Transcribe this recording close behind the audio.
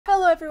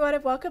everyone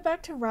and welcome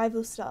back to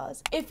Rival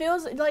Stars. It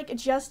feels like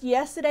just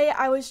yesterday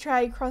I was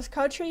trying cross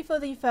country for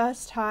the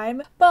first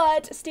time,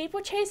 but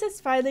Steeplechase has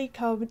finally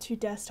come to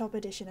desktop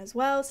edition as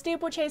well.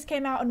 Steeplechase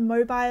came out on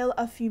mobile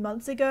a few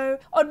months ago.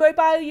 On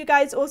mobile you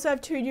guys also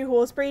have two new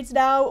horse breeds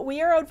now.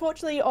 We are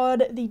unfortunately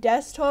on the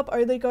desktop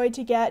only going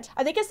to get,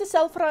 I think it's the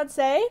Cell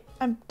Francais.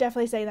 I'm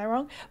definitely saying that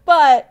wrong,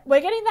 but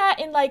we're getting that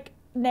in like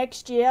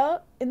next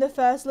year, in the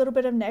first little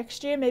bit of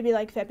next year, maybe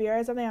like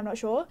February or something, I'm not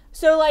sure.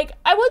 So like,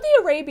 I want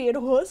the Arabian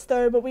horse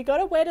though, but we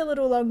gotta wait a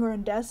little longer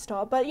on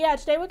desktop. But yeah,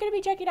 today we're gonna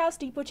be checking out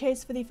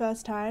Steeplechase for the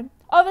first time.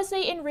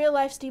 Obviously, in real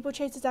life,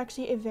 Steeplechase is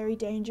actually a very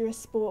dangerous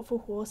sport for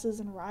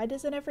horses and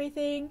riders and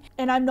everything,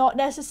 and I'm not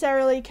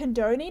necessarily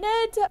condoning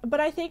it,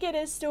 but I think it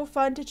is still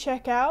fun to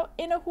check out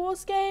in a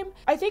horse game.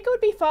 I think it would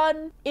be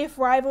fun if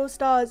Rival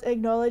Stars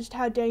acknowledged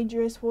how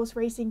dangerous horse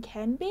racing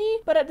can be,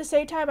 but at the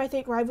same time, I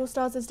think Rival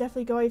Stars is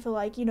definitely going for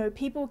like, you know,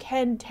 people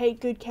can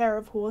take good care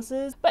of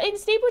horses. But in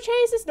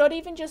Steeplechase, it's not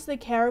even just the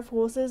care of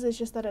horses, it's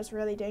just that it's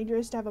really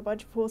dangerous to have a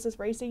bunch of horses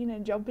racing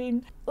and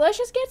jumping. Let's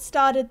just get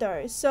started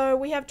though. So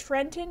we have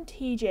Trenton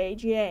TJ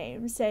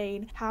James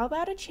saying, how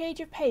about a change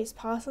of pace?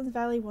 Parsons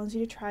Valley wants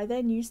you to try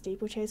their new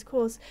Steeplechase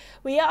course.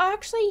 We are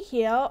actually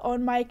here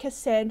on my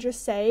Cassandra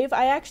save.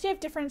 I actually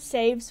have different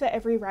saves for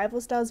every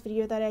Rival Stars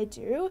video that I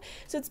do.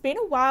 So it's been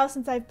a while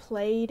since I've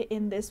played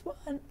in this one.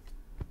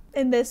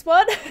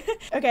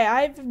 Okay,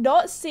 I've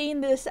not seen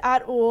this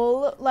at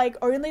all, like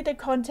only the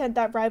content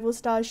that Rival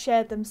Stars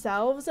shared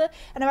themselves,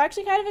 and I'm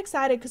actually kind of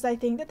excited because I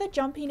think that the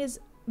jumping is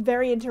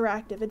very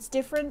interactive. It's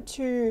different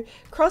to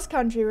cross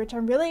country, which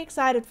I'm really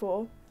excited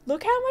for.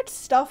 Look how much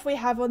stuff we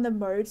have on the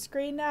mode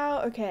screen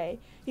now. Okay,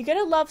 you're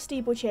gonna love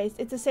Steeplechase.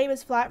 It's the same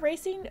as flat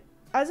racing,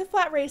 as a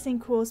flat racing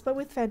course, but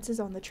with fences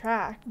on the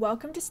track.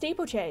 Welcome to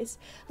Steeplechase.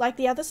 Like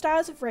the other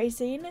styles of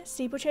racing,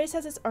 Steeplechase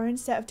has its own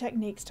set of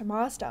techniques to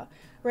master.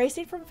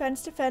 Racing from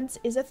fence to fence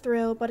is a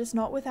thrill, but it's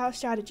not without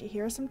strategy.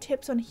 Here are some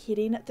tips on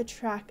hitting the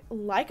track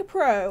like a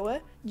pro.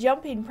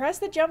 Jumping. Press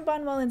the jump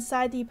button while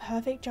inside the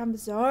perfect jump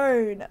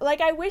zone.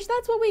 Like, I wish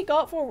that's what we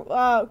got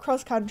for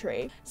cross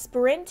country.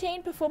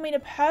 Sprinting. Performing a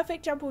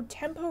perfect jump will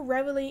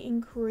temporarily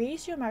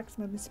increase your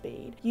maximum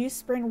speed. Use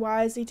sprint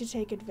wisely to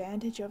take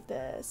advantage of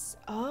this.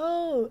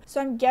 Oh, so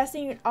I'm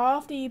guessing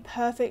after you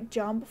perfect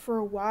jump for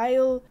a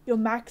while, your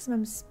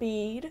maximum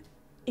speed,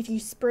 if you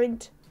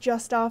sprint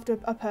just after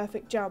a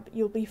perfect jump,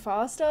 you'll be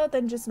faster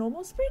than just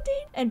normal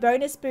sprinting. And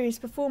bonus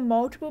boost, perform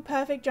multiple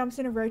perfect jumps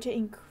in a row to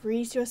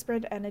increase your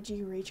sprint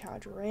energy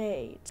recharge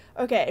rate.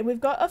 Okay, and we've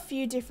got a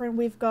few different,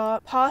 we've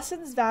got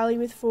Parsons Valley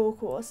with 4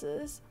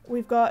 courses.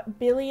 We've got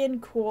Billion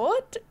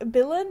Court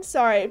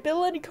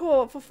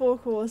for 4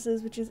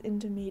 courses, which is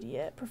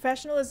intermediate.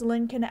 Professional is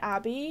Lincoln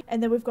Abbey,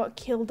 and then we've got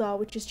Kildare,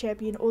 which is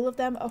champion. All of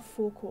them are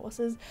 4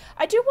 courses.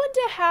 I do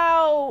wonder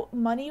how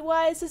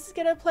money-wise this is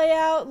gonna play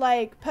out.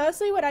 Like,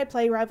 personally, when I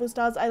play Rival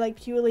Stars, I like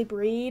purely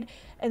breed,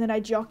 and then I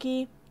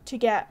jockey to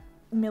get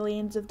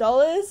millions of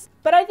dollars.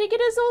 But I think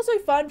it is also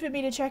fun for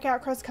me to check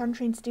out cross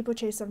country and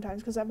Steeplechase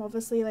sometimes, because I'm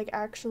obviously like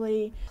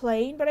actually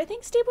playing, but I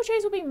think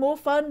Steeplechase will be more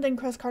fun than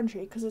cross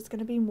country because it's going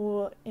to be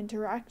more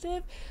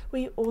interactive.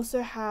 We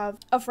also have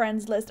a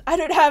friends list. I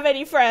don't have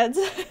any friends.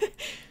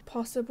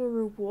 Possible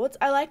rewards.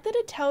 I like that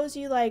it tells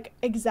you like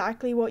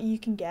exactly what you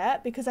can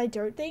get, because I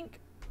don't think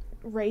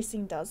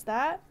racing does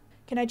that.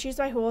 Can I choose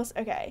my horse?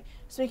 Okay,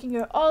 so we can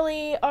go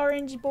Ollie,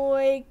 Orange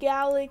Boy,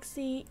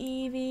 Galaxy,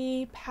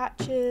 Eevee,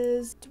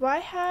 Patches. Do I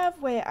have,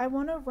 wait, I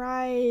want to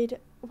ride,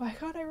 why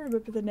can't I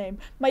remember the name?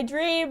 My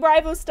dream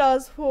Rival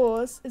Stars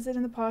horse. Is it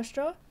in the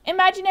pasture?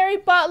 Imaginary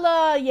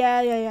Butler.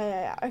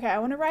 Yeah. Okay, I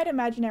want to ride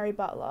Imaginary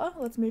Butler.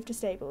 Let's move to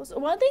stables.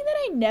 One thing that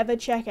I never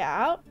check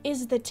out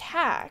is the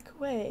tack.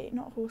 Wait,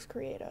 not horse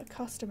creator,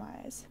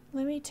 customize.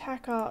 Let me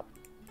tack up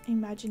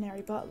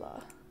Imaginary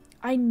Butler.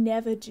 I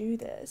never do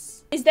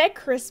this. Is there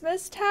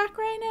Christmas tack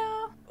right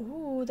now?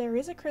 Ooh, there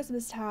is a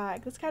Christmas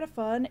tack. That's kind of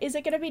fun. Is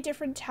it going to be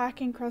different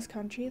tack in cross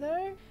country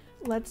though?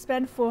 Let's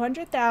spend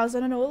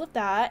 400,000 on all of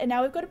that. And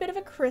now we've got a bit of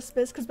a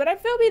Christmas, because when I'm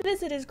filming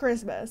this, it is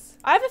Christmas.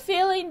 I have a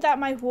feeling that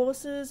my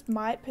horses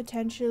might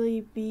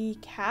potentially be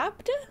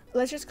capped.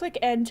 Let's just click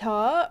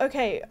enter.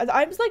 Okay,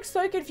 I'm like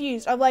so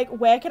confused. I'm like,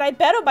 where can I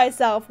bet on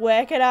myself?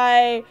 Where can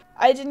I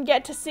didn't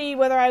get to see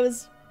whether I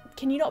was...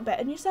 Can you not bet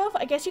on yourself?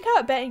 I guess you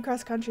can't bet in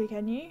cross country,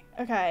 can you?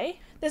 Okay.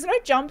 There's no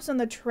jumps on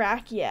the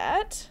track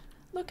yet.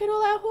 Look at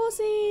all our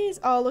horses.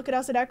 Oh, look at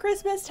us in our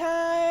Christmas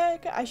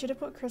tag. I should have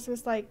put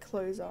Christmas like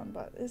clothes on,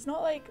 but it's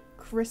not like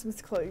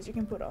Christmas clothes you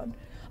can put on.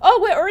 Oh,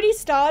 we're already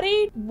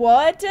starting?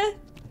 What?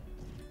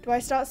 Do I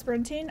start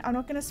sprinting? I'm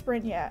not going to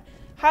sprint yet.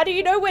 How do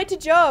you know where to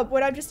jump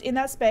when I'm just in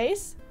that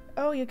space?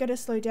 Oh, you're going to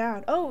slow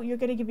down. Oh, you're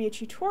going to give me a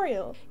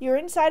tutorial. You're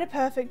inside a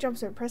perfect jump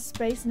zone. Press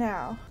space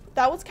now.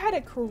 That was kind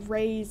of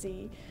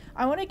crazy.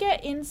 I want to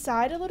get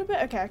inside a little bit.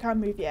 Okay, I can't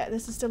move yet.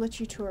 This is still a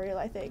tutorial,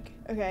 I think.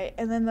 Okay,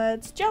 and then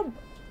let's jump.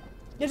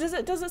 Does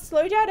it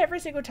slow down every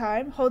single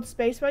time? Hold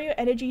space while your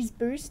energy's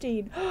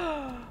boosting.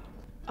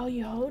 Oh,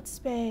 you hold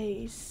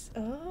space.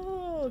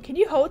 Oh, can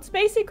you hold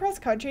space in cross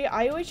country?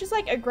 I always just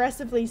like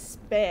aggressively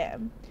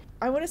spam.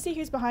 I want to see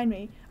who's behind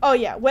me. Oh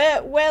yeah,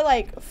 we're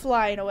like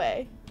flying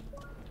away.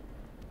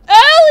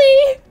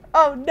 Early!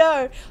 Oh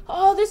no.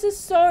 Oh, this is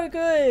so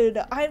good.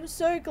 I'm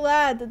so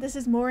glad that this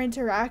is more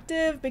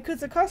interactive because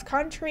the cross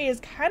country is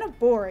kind of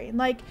boring.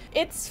 Like,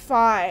 it's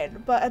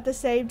fine, but at the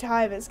same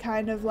time it's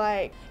kind of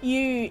like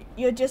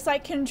you're just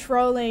like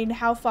controlling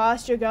how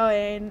fast you're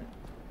going.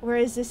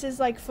 Whereas this is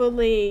like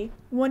fully,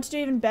 want to do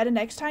even better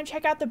next time?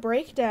 Check out the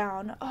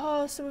breakdown.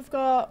 Oh, so we've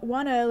got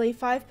 1 early,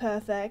 5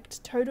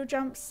 perfect, total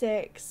jump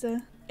 6.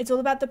 It's all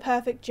about the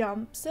perfect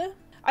jumps.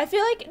 I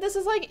feel like this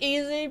is like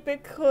easy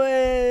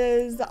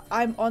because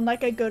I'm on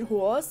like a good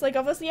horse. Like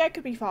obviously I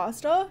could be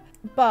faster,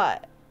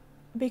 but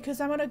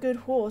because I'm on a good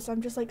horse,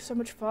 I'm just like so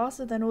much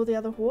faster than all the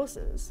other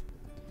horses.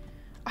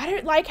 I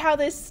don't like how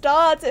this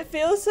starts. It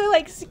feels so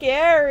like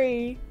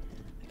scary.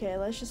 Okay,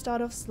 let's just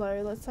start off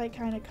slow. Let's like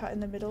kind of cut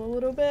in the middle a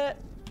little bit.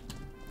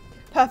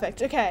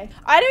 Perfect, okay.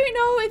 I don't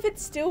know if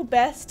it's still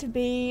best to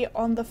be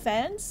on the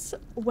fence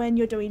when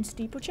you're doing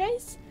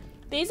steeplechase.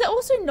 These are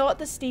also not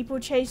the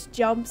steeplechase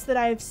jumps that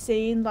I've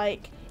seen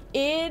like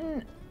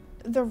in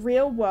the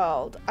real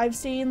world. I've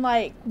seen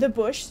like the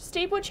bush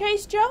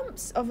steeplechase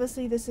jumps.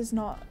 Obviously this is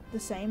not the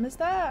same as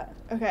that.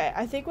 Okay,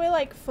 I think we're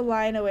like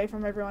flying away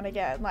from everyone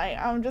again. Like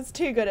I'm just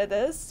too good at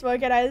this.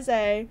 What can I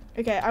say?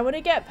 Okay, I want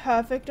to get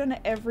perfect on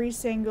every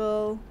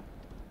single...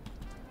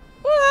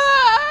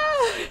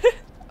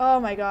 Oh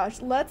my gosh,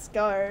 let's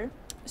go.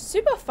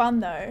 Super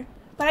fun though.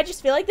 But I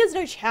just feel like there's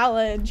no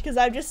challenge because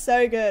I'm just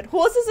so good.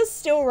 Horses are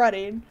still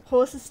running.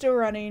 Horse is still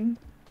running.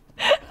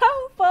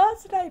 How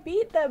fast did I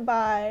beat them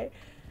by?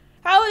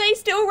 How are they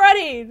still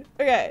running?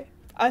 Okay,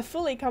 I've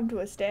fully come to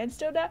a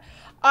standstill now.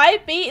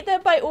 I beat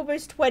them by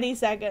almost 20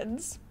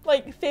 seconds.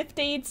 Like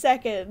 15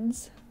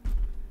 seconds.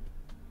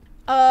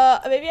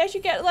 Maybe I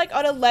should get like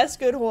on a less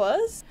good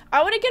horse.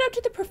 I want to get up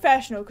to the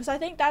professional because I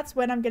think that's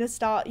when I'm going to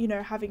start, you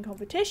know, having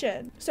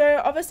competition. So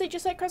obviously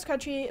just like cross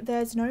country,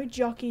 there's no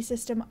jockey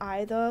system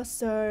either.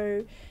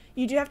 So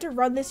you do have to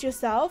run this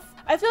yourself.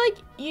 I feel like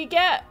you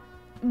get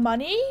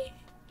money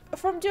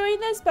from doing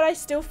this, but I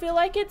still feel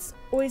like it's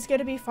always going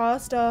to be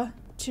faster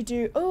to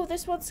do. Oh,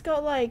 this one's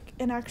got like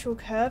an actual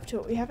curve to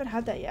it. We haven't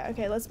had that yet.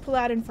 Okay, let's pull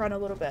out in front a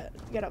little bit.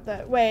 Get up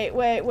there.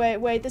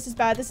 Wait. This is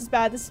bad. This is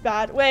bad. This is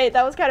bad. Wait,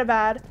 that was kind of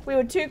bad. We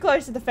were too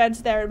close to the fence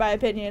there in my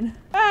opinion.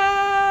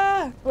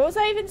 Ah! What was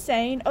I even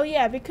saying? Oh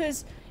yeah,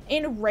 because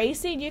in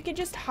racing you can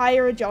just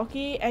hire a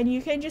jockey and you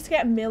can just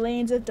get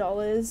millions of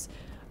dollars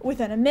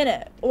within a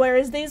minute.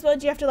 Whereas these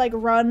ones you have to like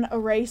run a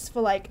race for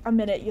like a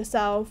minute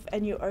yourself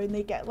and you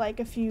only get like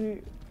a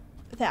few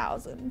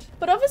thousand.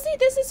 But obviously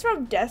this is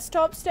from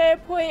desktop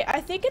standpoint.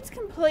 I think it's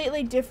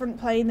completely different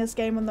playing this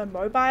game on the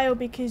mobile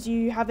because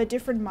you have a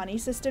different money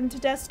system to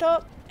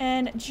desktop.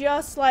 And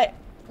just like,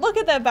 look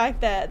at them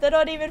back there. They're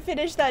not even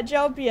finished that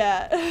jump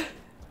yet.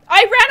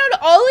 I ran on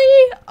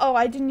Ollie. Oh,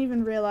 I didn't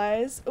even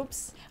realize.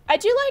 Oops. I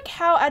do like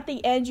how at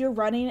the end you're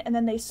running and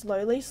then they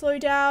slowly slow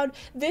down.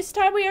 This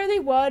time we only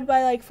won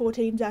by like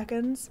 14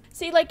 seconds.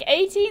 See, like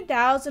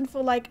 18,000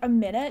 for like a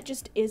minute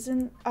just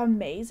isn't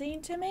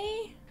amazing to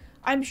me.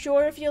 I'm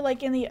sure if you're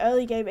like in the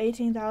early game,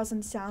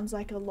 18,000 sounds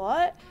like a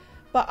lot,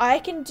 but I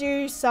can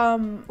do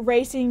some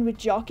racing with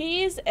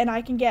jockeys and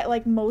I can get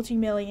like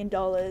multi-million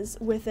dollars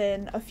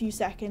within a few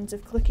seconds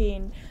of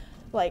clicking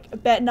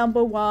like bet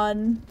number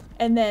 1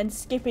 and then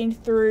skipping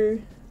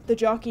through the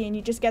jockey and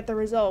you just get the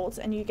results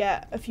and you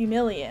get a few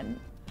million.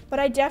 But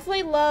I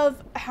definitely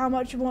love how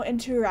much more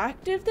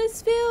interactive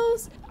this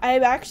feels.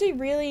 I'm actually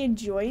really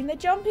enjoying the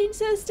jumping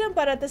system,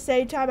 but at the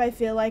same time I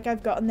feel like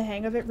I've gotten the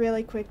hang of it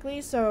really quickly,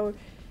 so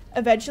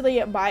eventually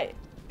it might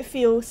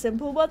feel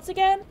simple once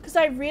again, because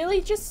I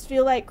really just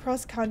feel like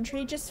cross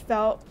country just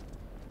felt,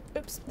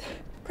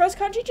 cross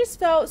country just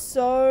felt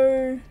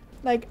so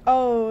like,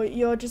 oh,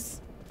 you're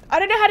just, I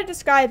don't know how to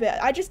describe it.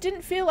 I just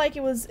didn't feel like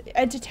it was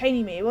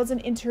entertaining me. It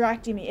wasn't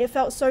interacting me. It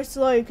felt so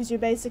slow because you're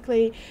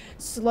basically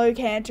slow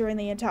cantering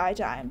the entire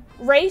time.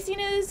 Racing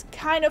is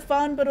kind of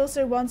fun, but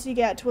also once you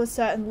get to a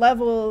certain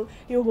level,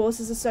 your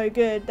horses are so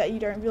good that you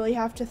don't really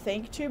have to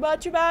think too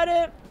much about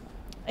it.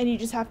 And you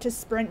just have to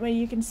sprint where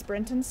you can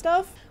sprint and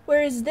stuff.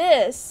 Whereas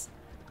this,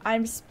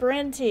 I'm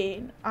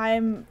sprinting.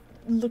 I'm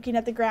looking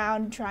at the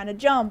ground, trying to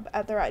jump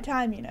at the right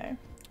time, you know.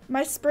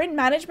 My sprint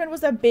management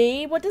was a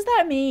B. What does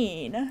that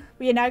mean?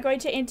 We are now going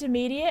to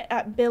intermediate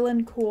at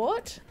Billen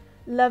Court.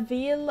 La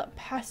Ville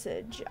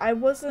Passage. I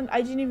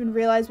didn't even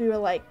realize we were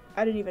like,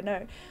 I don't even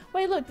know.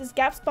 Wait, look, there's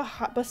gaps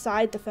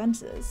beside the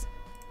fences.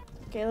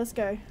 Okay, let's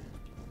go.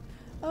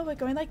 Oh, we're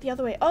going like the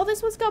other way. Oh,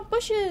 this one's got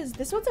bushes.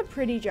 This one's a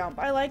pretty jump.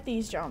 I like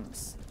these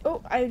jumps.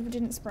 Oh, I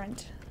didn't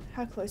sprint.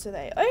 How close are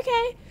they?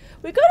 Okay,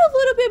 we got a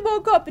little bit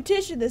more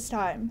competition this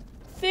time.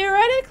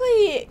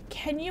 Theoretically,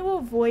 can you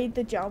avoid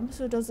the jumps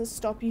or does it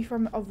stop you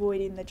from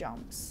avoiding the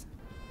jumps?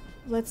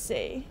 Let's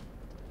see.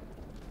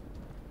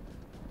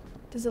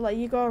 Does it let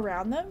you go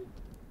around them?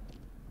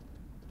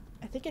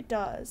 I think it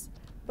does.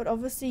 But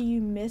obviously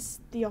you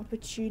missed the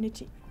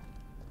opportunity.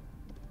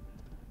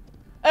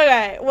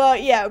 Okay, well,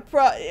 yeah,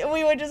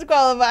 we were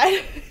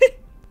disqualified.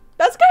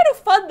 That's kind of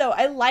fun, though.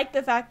 I like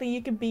the fact that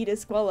you can be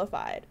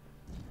disqualified.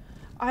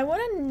 I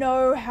want to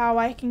know how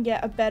I can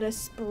get a better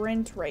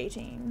sprint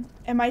rating.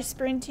 Am I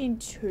sprinting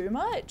too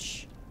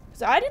much?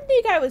 So I didn't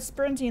think I was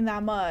sprinting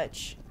that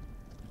much.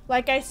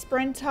 Like, I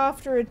sprint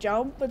after a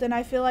jump, but then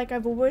I feel like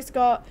I've almost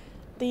got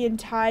the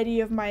entirety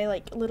of my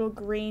like little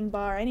green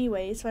bar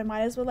anyway, so I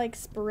might as well like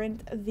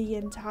sprint the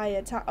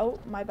entire time. Oh,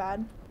 my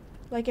bad.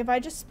 Like, if I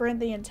just sprint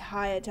the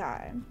entire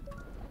time.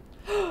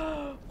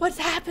 What's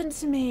happened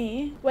to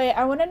me? Wait,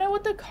 I want to know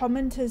what the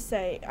commenters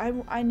say.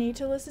 I need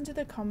to listen to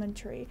the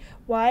commentary.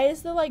 Why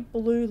is the like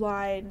blue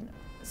line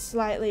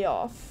slightly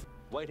off?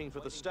 Waiting for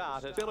the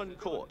start at villain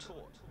court.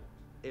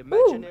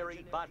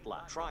 Imaginary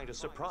butler trying to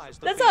surprise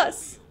the That's field.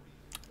 us.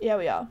 Yeah,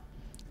 we are.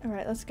 All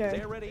right, let's go.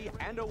 They're ready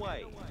and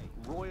away.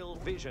 Royal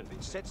Vision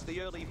sets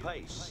the early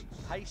pace.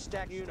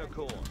 Haystack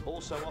Unicorn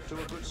also off to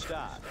a good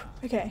start.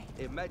 Okay.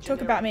 Imaginary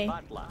Talk about me.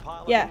 Butler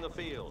piloting Yeah. the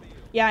field.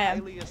 Yeah, I am.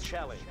 Alias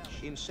Challenge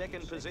in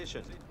second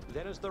position.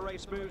 Then as the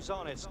race moves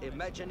on, it's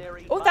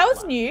Imaginary Oh, that was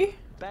Butler. new.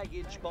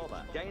 Baggage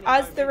Bobber gaining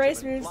As the momentum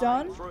race and moves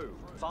flying on. through.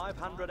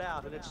 500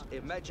 out, and it's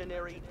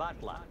Imaginary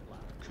Butler.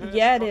 Cursed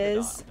Yeah, it Crocodile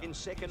is. in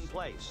second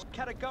place.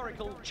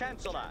 Categorical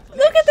Chancellor.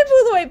 Look at them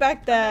all the way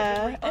back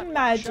there.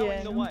 Butler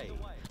showing the Imagine. way.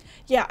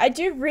 Yeah, I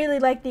do really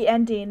like the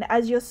ending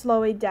as you're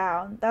slowing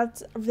down.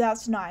 That's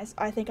nice.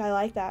 I think I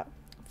like that.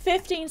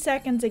 15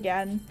 seconds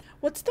again.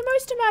 What's the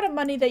most amount of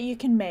money that you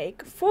can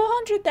make?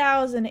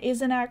 400,000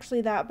 isn't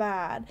actually that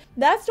bad.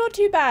 That's not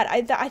too bad.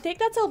 I think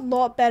that's a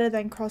lot better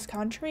than cross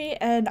country,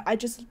 and I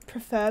just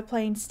prefer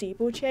playing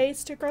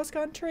steeplechase to cross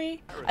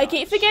country. I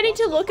keep forgetting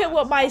to look at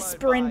what my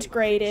sprint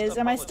grade is.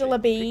 Am I still a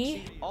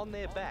B? On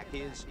their back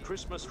is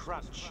Christmas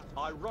Crunch.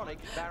 Ironic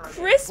Baron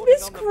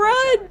Christmas putting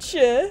on the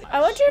pressure. Crunch!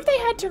 I wonder if they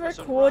had to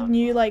record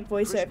new like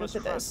voiceover for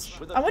this.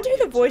 I wonder who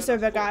the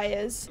voiceover guy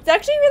is. It's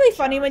actually really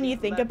funny when you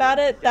think about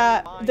it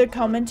that the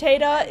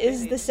commentator is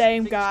the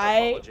same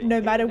guy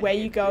no matter where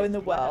you go in the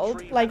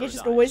world. Like, it's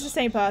just always the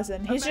same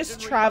person. He's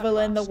just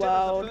traveling the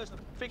world.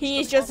 He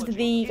is just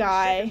the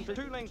guy.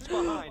 2 lengths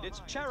behind,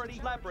 it's Charity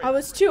Labyrinth. I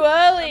was too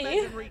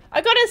early. I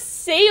got a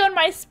C on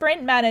my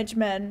sprint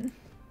management.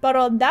 But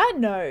on that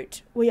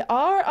note, we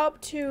are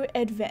up to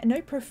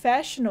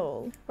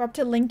professional. We're up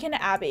to Lincoln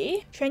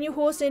Abbey. Train your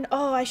horse in.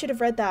 Oh, I should have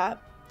read that.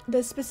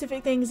 There's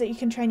specific things that you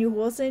can train your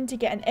horse in to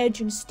get an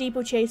edge in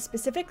steeplechase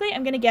specifically.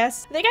 I'm gonna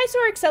guess. I think I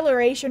saw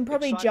acceleration,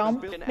 probably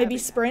jump, maybe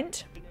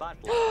sprint.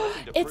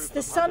 It's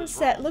the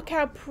sunset. Look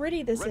how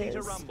pretty this is.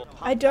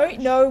 I don't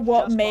know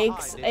what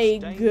makes a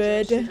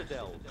good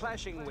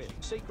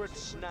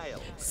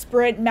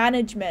sprint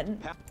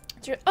management.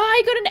 Oh,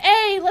 I got an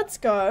A. Let's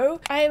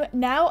go. I'm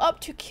now up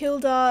to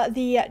Kingstar,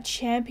 the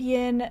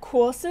champion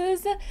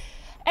courses.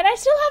 And I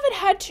still haven't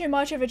had too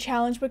much of a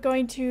challenge. We're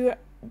going to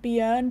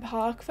Björn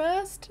Park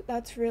first.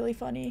 That's really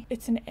funny.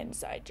 It's an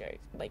inside joke.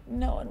 Like,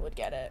 no one would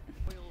get it.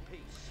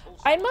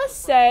 I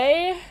must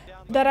say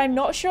that I'm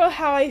not sure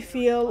how I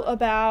feel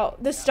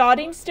about the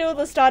starting still.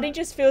 The starting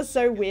just feels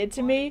so weird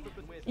to me.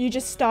 You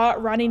just start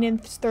running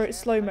in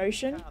slow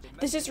motion.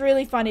 This is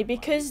really funny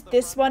because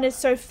this one is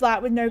so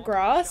flat with no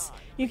grass.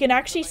 You can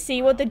actually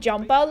see what the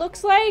jump bar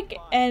looks like,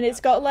 and it's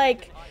got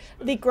like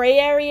the gray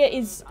area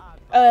is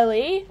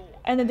early,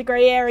 and then the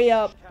gray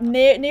area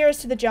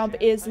nearest to the jump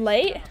is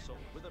late.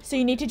 So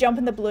you need to jump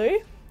in the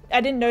blue.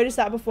 I didn't notice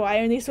that before. I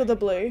only saw the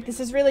blue. This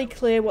is really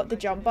clear what the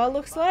jump bar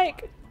looks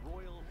like.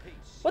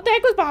 What the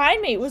heck was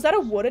behind me? Was that a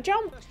water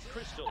jump?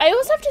 I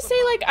also have to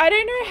say, like, I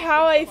don't know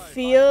how I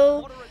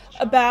feel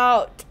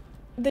about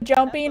the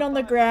jumping on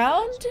the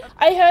ground.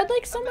 I heard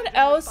like someone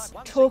else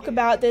talk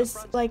about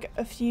this like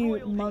a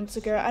few months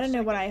ago. I don't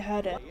know when I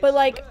heard it, but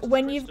like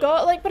when you've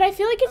got like, but I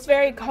feel like it's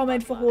very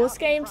common for horse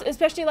games,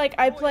 especially like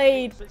I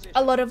played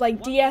a lot of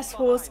like DS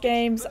horse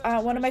games.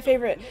 One of my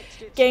favorite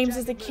games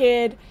as a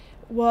kid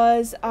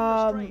was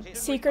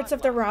Secrets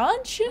of the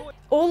Ranch.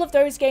 All of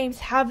those games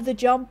have the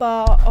jump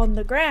bar on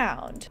the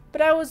ground.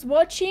 But I was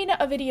watching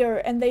a video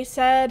and they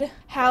said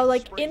how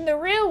like in the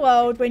real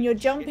world when you're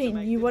jumping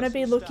you want to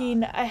be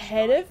looking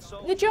ahead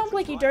of the jump,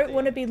 like you don't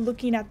want to be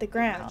looking at the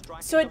ground.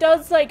 So it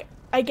does, like,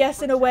 I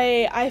guess in a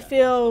way I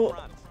feel,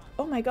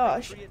 oh my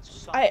gosh,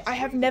 I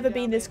have never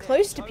been this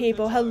close to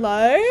people.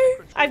 Hello?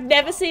 I've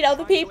never seen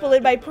other people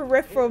in my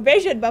peripheral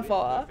vision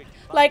before.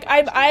 Like,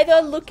 I'm either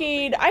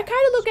looking, I kind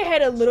of look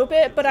ahead a little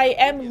bit, but I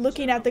am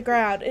looking at the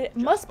ground. It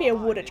must be a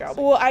water jump.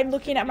 Or I'm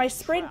looking at my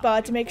sprint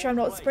bar to make sure I'm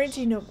not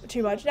sprinting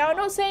too much. Now, I'm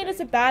not saying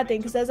it's a bad thing,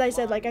 because as I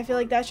said, like, I feel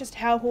like that's just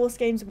how horse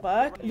games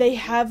work. They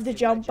have the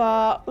jump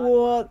bar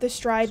or the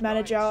stride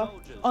manager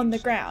on the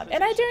ground.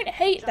 And I don't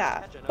hate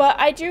that. But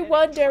I do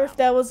wonder if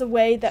there was a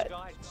way that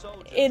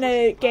in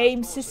a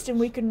game system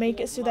we could make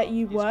it so that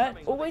you weren't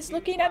always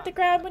looking at the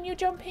ground when you're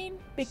jumping,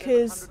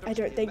 because I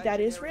don't think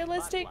that is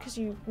realistic, because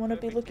you want to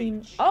be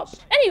looking up.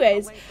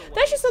 Anyways,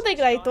 that's just something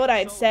that I thought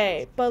I'd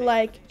say. But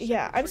like,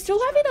 yeah, I'm still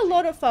having a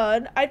lot of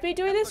fun. I've been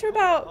doing this for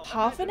about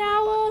half an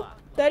hour.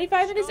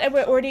 35 minutes and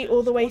we're already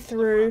all the way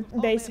through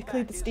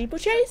basically the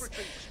steeplechase.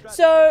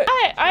 So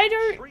I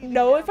don't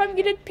know if I'm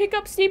gonna pick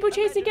up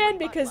steeplechase again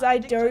because I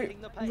don't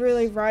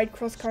really ride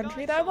cross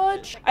country that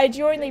much. I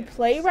do only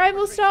play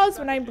rival stars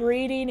when I'm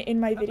breeding in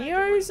my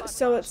videos,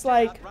 so it's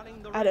like,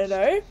 I don't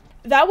know.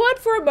 That one,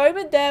 for a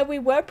moment there, we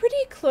were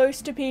pretty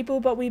close to people,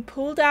 but we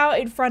pulled out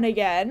in front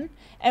again,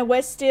 and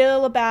we're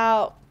still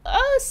about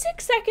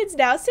 6 seconds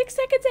now, 6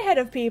 seconds ahead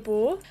of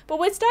people, but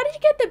we're starting to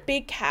get the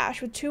big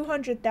cash with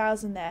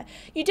 200,000 there.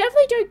 You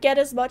definitely don't get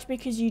as much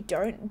because you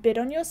don't bid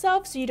on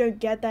yourself, so you don't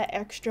get that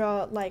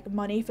extra like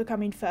money for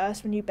coming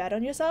first when you bet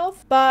on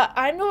yourself. But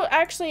I'm not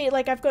actually,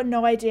 like, I've got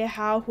no idea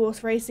how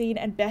horse racing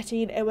and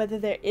betting, and whether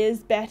there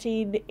is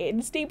betting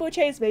in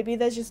steeplechase. Maybe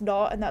there's just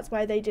not, and that's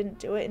why they didn't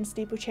do it in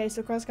steeplechase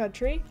or cross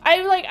country. I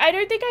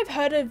don't think I've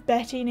heard of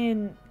betting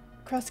in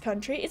cross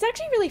country. It's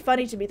actually really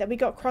funny to me that we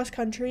got cross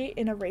country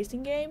in a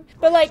racing game,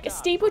 but like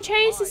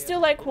steeplechase is still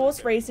like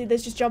horse racing.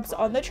 There's just jumps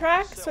on the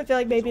track, so I feel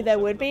like maybe there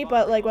would be,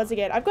 but like once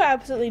again, I've got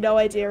absolutely no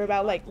idea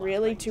about like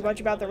really too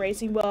much about the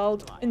racing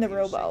world in the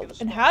real world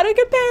and how to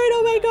compare it.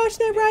 Oh my gosh,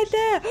 they're right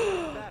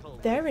there.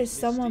 There is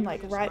someone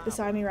like right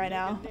beside me right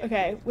now.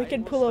 Okay, we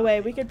can pull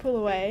away, we could pull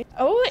away.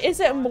 Oh,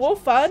 is it more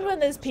fun when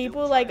there's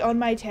people like on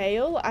my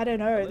tail? I don't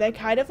know, they're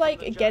kind of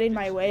like get in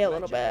my way a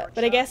little bit,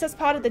 but I guess that's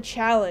part of the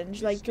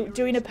challenge, like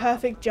doing a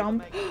perfect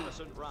jump.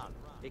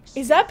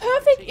 Is that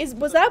perfect?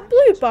 Was that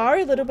blue bar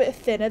a little bit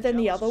thinner than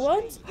the other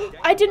ones?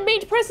 I didn't mean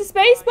to press the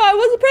space bar. I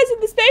wasn't pressing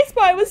the space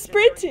bar, I was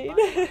sprinting.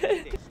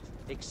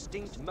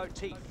 Extinct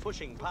motif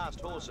pushing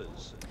past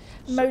horses.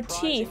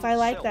 Motif, I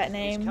like that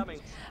name.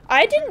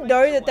 I didn't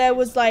know that there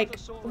was like,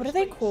 what are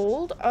they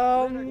called?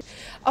 Oh,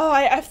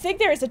 I think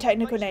there is a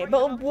technical name,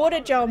 but water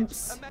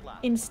jumps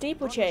in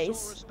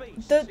steeplechase,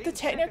 the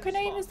technical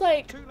name is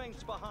like,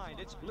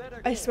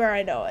 I swear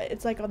I know it.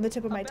 It's like on the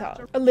tip of my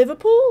tongue. A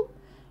Liverpool?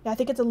 Yeah, I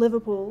think it's a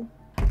Liverpool.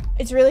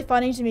 It's really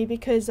funny to me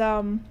because,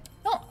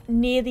 not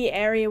near the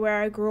area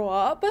where I grew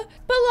up,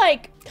 but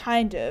like,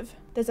 kind of.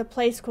 There's a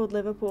place called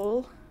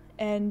Liverpool.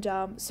 And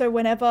so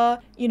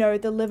whenever, you know,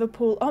 the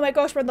Liverpool, oh my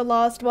gosh, we're on the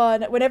last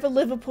one. Whenever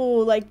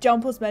Liverpool, like,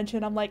 jump was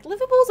mentioned, I'm like,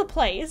 Liverpool's a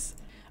place.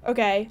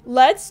 Okay,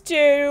 let's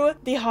do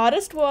the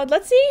hardest one.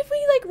 Let's see if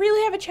we, like,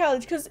 really have a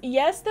challenge. Because,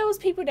 yes, there was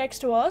people next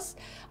to us.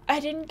 I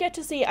didn't get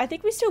to see, I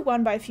think we still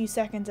won by a few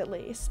seconds at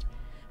least.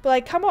 But,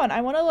 like, come on, I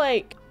want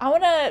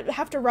to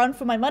have to run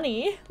for my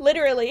money,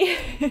 literally.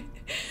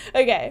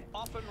 Okay.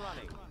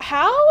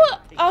 How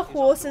are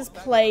horses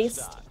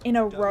placed in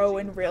a row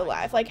in real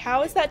life? Like,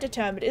 how is that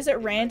determined? Is it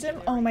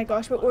random? Oh my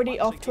gosh, we're already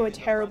off to a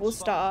terrible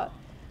start.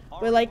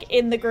 We're like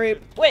in the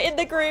group. We're in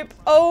the group.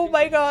 Oh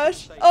my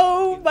gosh.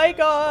 Oh my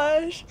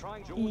gosh.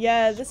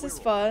 Yeah, this is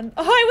fun.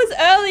 Oh, I was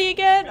early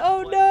again.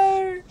 Oh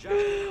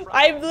no.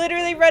 I'm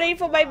literally running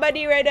for my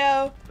money right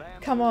now.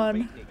 Come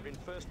on.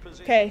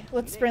 Okay,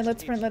 let's sprint,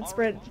 let's sprint, let's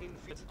sprint.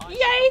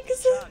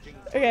 Yikes.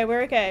 Okay,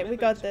 we're okay. We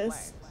got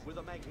this.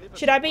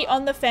 Should I be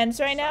on the fence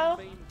right now?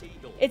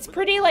 It's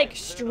pretty like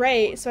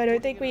straight, so I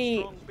don't think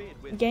we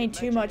gain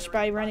too much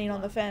by running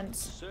on the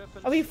fence.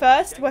 Are we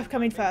first? We're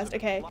coming first.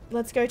 Okay,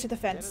 let's go to the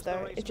fence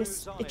though. It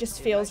just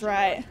feels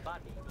right.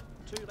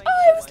 Oh,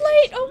 I was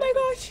late. Oh my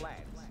gosh.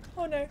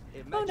 Oh no.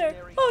 Oh no.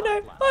 Oh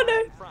no. Oh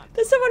no.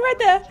 There's someone right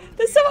there.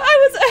 There's someone.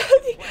 I was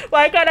early.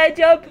 Why can't I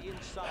jump?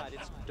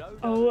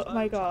 Oh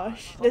my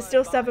gosh. There's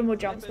still 7 more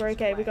jumps. We're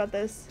okay. We got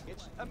this.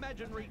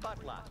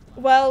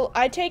 Well,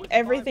 I take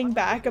everything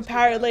back.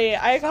 Apparently,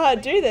 I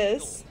can't do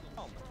this.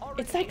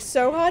 It's like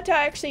so hard to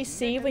actually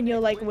see when you're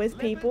like with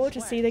people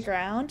to see the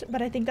ground,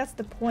 but I think that's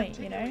the point,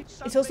 you know?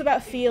 It's also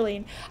about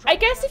feeling. I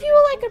guess if you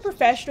were like a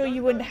professional,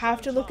 you wouldn't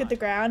have to look at the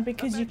ground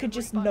because you could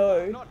just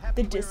know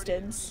the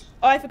distance.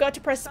 Oh, I forgot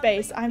to press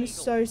space. I'm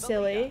so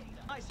silly.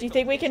 Do you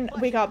think we can't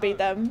beat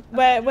them?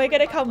 We're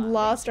gonna come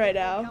last right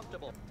now.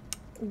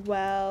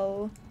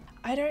 Well,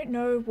 I don't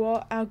know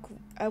what our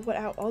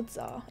odds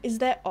are. Is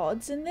there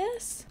odds in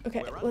this?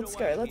 Okay, let's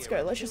go, let's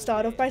go. Let's just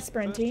start off by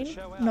sprinting.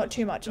 Not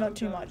too much, not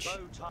too much.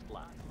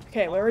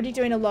 Okay, we're already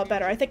doing a lot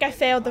better. I think I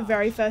failed the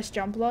very first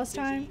jump last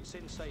time,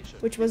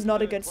 which was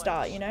not a good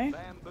start, you know?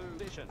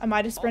 I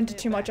might have sprinted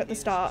too much at the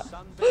start.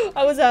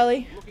 I was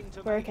early.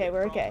 We're okay,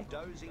 we're okay.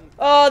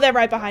 Oh, they're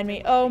right behind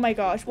me. Oh my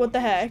gosh, what the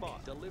heck?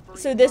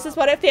 So this is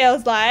what it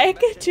feels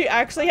like to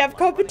actually have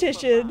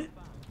competition.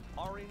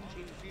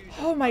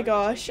 Oh my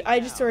gosh, I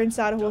just saw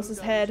inside a horse's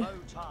head.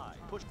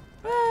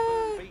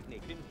 Ah.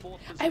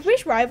 I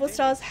wish Rival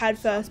Stars had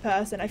first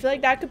person. I feel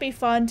like that could be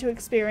fun to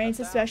experience,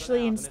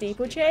 especially in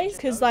steeplechase.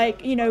 Because,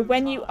 like, you know,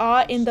 when you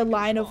are in the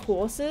line of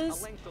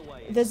horses,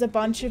 there's a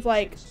bunch of,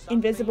 like,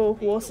 invisible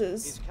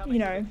horses, you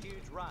know,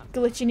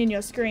 glitching in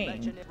your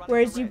screen.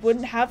 Whereas you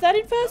wouldn't have that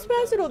in first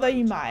person, although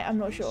you might. I'm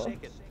not sure.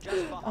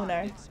 Oh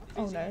no.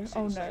 Oh no.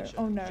 Oh no.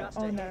 Oh no.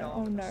 Oh no.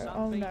 Oh no.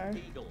 Oh no.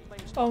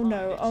 Oh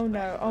no. Oh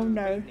no. Oh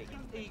no.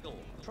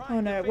 Oh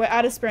no, we're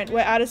out of sprint.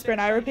 We're out of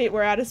sprint. I repeat,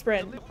 we're out of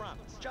sprint.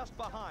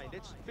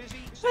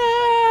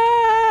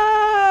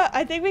 Ah,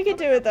 I think we can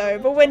do it though,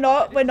 but we're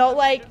not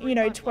like, you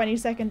know, 20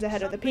 seconds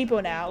ahead of the people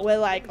now. We're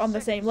like on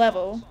the same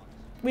level.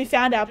 we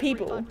found our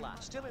people.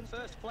 Still in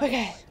first place.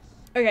 Okay.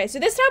 Okay, so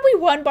this time we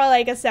won by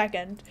like a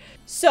second.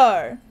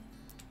 So,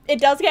 it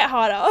does get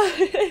harder.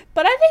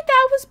 But I think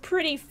that was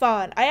pretty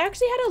fun. I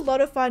actually had a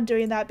lot of fun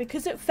doing that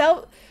because it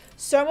felt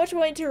so much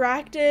more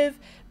interactive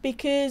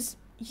because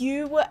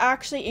you were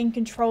actually in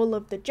control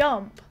of the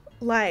jump.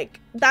 Like,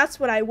 that's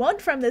what I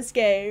want from this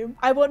game.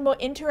 I want more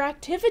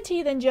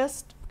interactivity than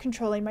just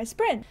controlling my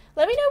sprint.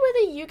 Let me know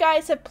whether you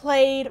guys have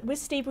played with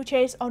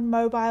Steeplechase on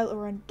mobile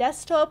or on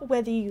desktop,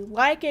 whether you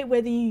like it,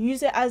 whether you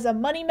use it as a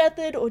money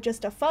method or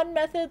just a fun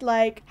method.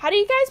 Like, how do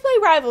you guys play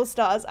Rival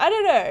Stars? I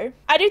don't know.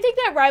 I do think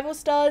that Rival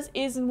Stars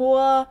is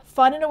more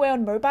fun in a way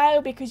on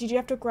mobile because you do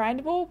have to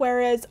grind more,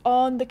 whereas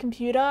on the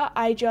computer,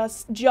 I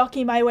just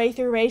jockey my way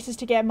through races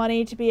to get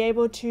money to be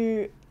able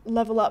to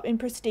level up in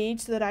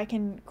prestige so that I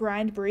can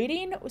grind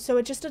breeding. So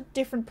it's just a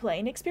different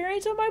playing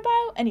experience on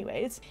mobile.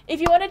 Anyways, if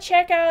you want to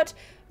check out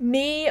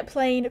me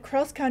playing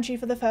cross country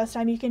for the first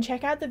time, you can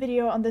check out the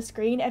video on the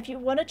screen. If you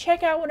want to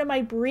check out one of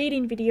my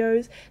breeding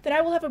videos, then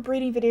I will have a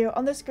breeding video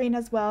on the screen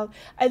as well.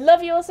 I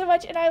love you all so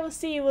much and I will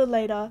see you all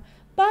later.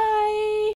 Bye!